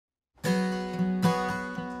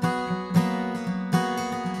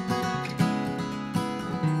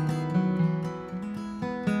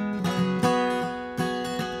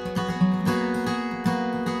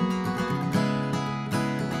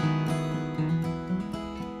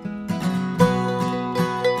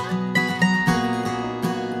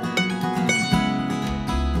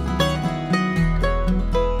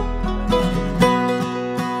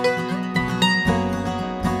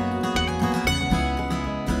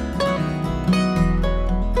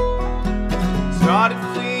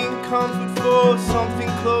for something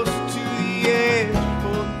closer to the edge,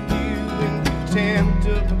 for you in contempt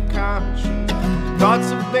of my conscience. Thoughts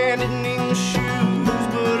abandoning the shoes,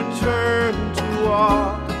 but I turn to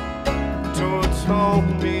walk towards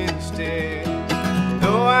home instead.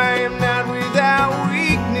 Though I am not without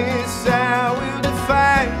weakness, I will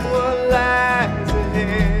define what lies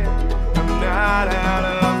ahead. I'm not out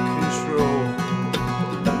of control.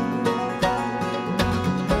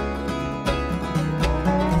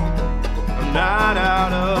 I'm not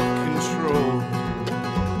out of control.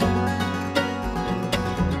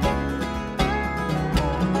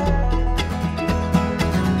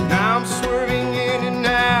 Now I'm swerving in and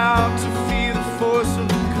out to feel the force of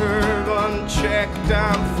the curve. Unchecked,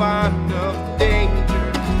 I'm fond of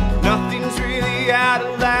danger. Nothing's really out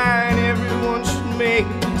of line. Everyone should make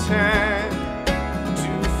the time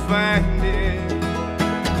to find it.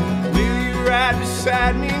 Will you ride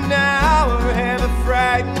beside me now, or have I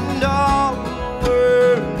frightened all the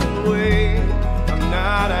world away? I'm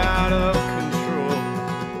not out of control.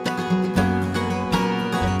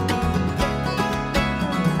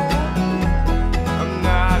 I'm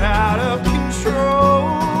not out of control.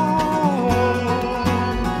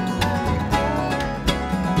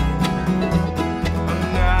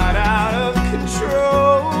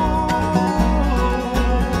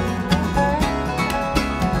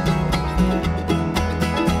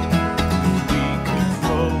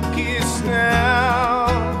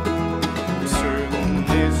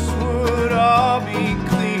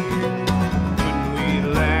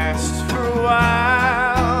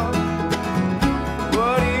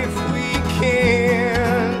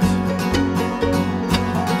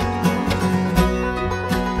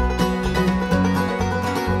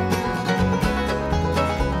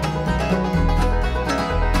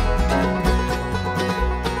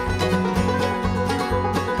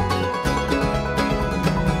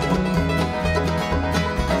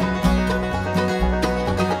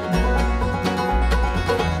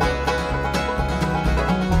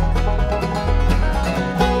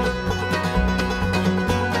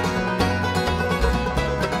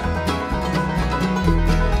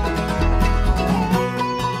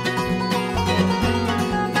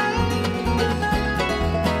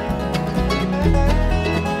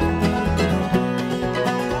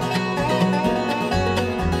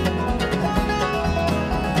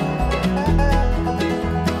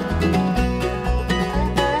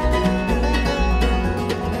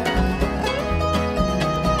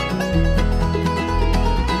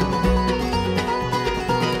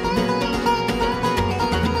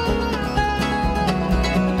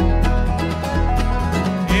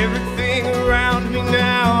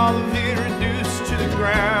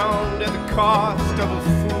 Cost of a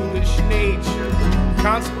foolish nature,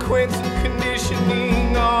 consequence and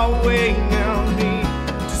conditioning all weighing on me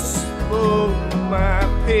to slow my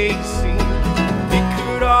pacing. It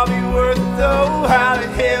could all be worth it though. How the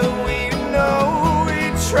hell are we to know? We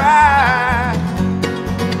try.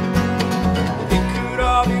 It could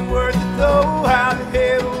all be worth it though. How the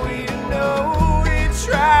hell are we to know? We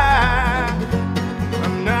try.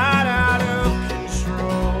 I'm not out of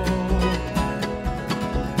control.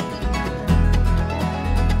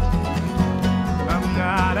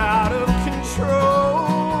 Not out of control.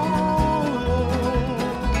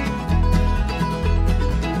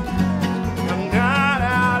 I'm not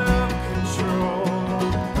out of control.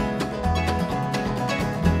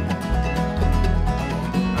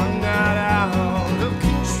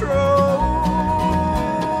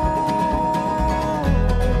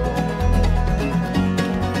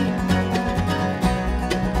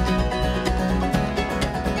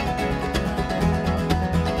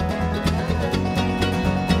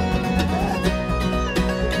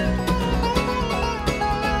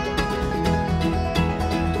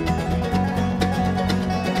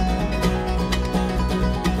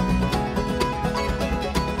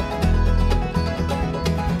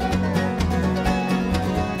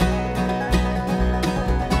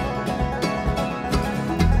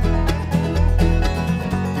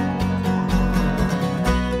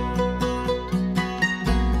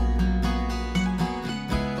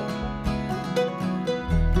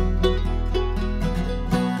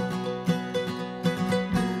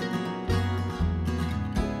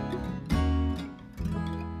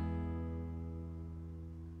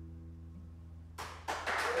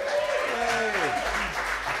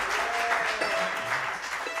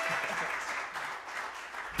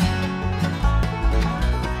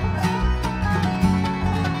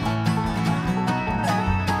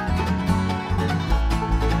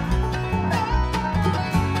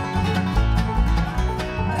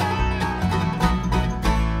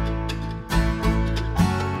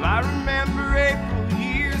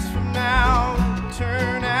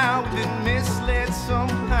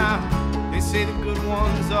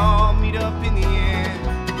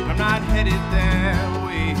 it that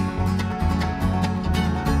way.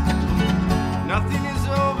 Nothing is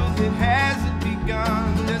over that hasn't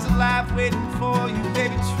begun. There's a life waiting for you,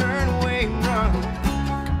 baby, turn away and run.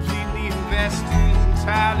 Completely invested,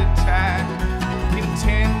 entirely tied,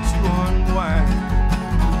 intent to unwind.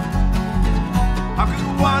 How could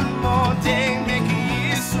one more day make a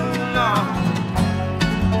year so long?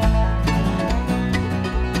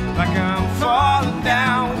 Like I'm falling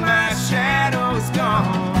down with my shadow's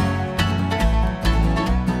gone.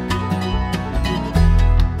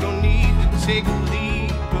 Don't need to take a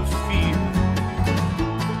leap of fear.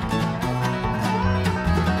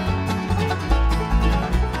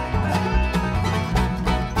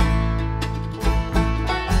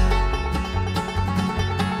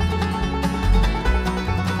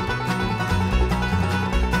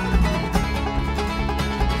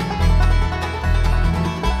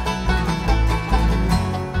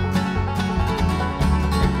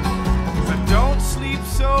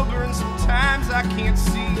 Sober and sometimes I can't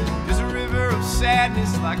see. There's a river of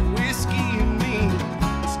sadness like whiskey in me.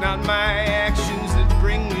 It's not my actions that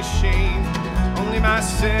bring me shame, only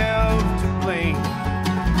myself to blame.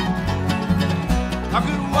 How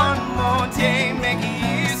could one more day make a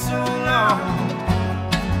year so long?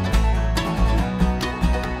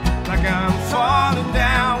 Like I'm falling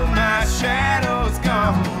down with my shadow's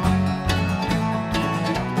gone.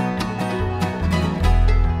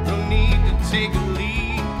 Don't need to take a leap.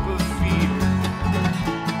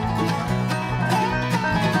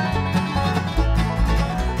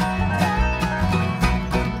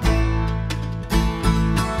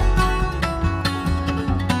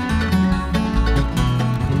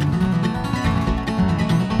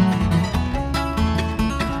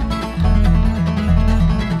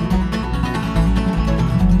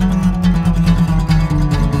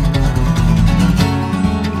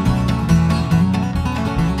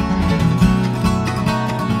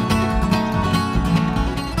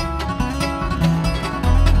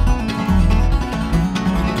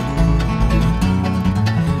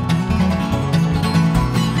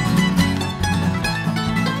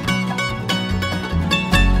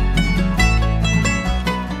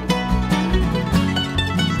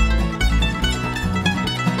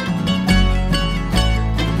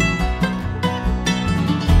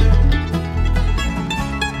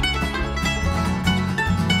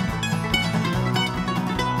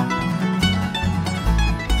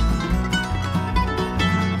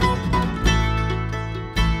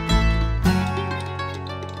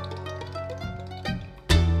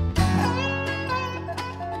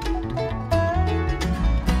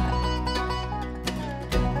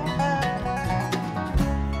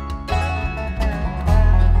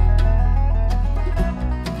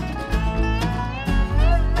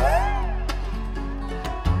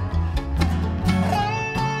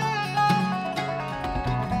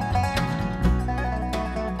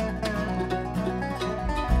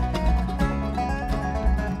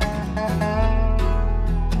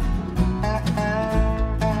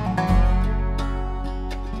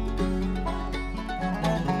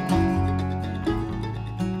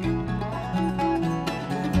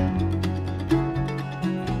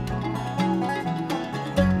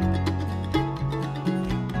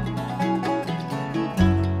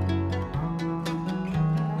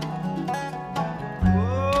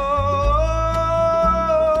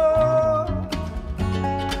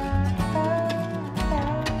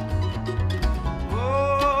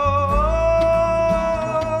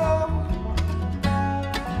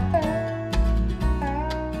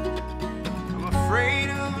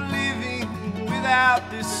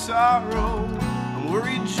 Sorrow, I'm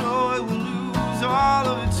worried joy will lose all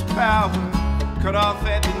of its power. Cut off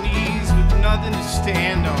at the knees with nothing to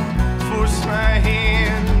stand on. Force my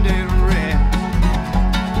hand at rest.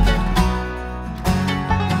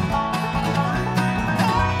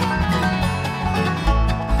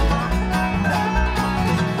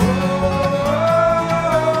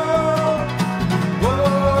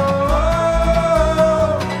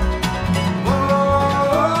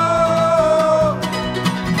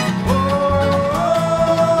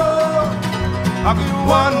 How could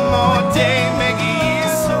one more day make a year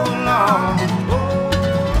so long?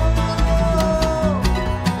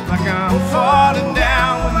 Like I'm falling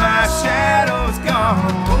down with my shadow's gone.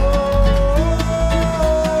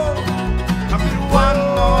 How could one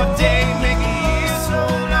more day make a year so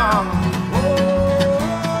long?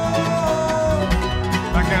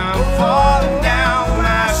 Like I'm falling down with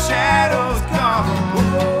my shadow's gone.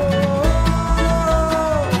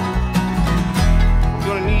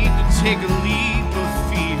 Gonna need to take a leap.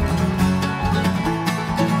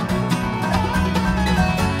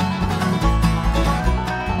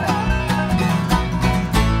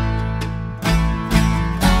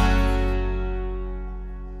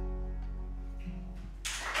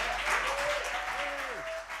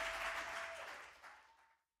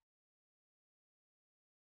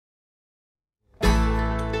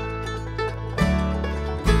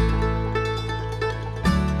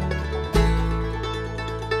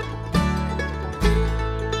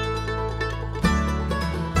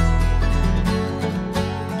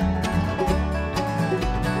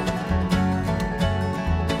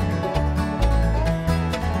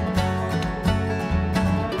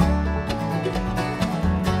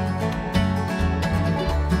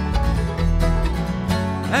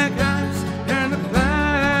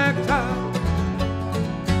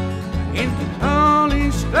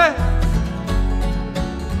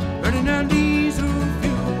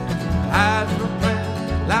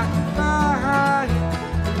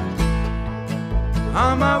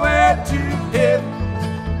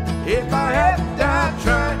 if I had to die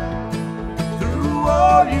trying through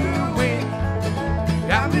all you win.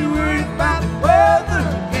 Got me worried about the weather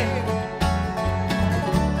again.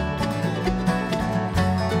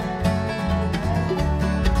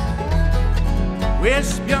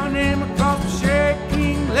 Whisper your name across the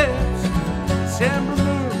shaking lips. December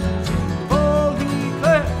moons and foggy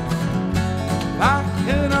cliffs. If I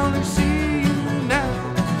could only see you now,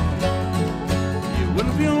 you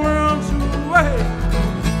wouldn't feel worlds away.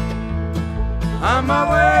 On my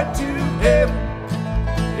way to heaven,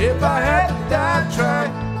 if I had to die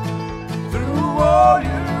trying through all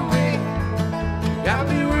your way. Got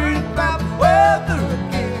me worried about the weather.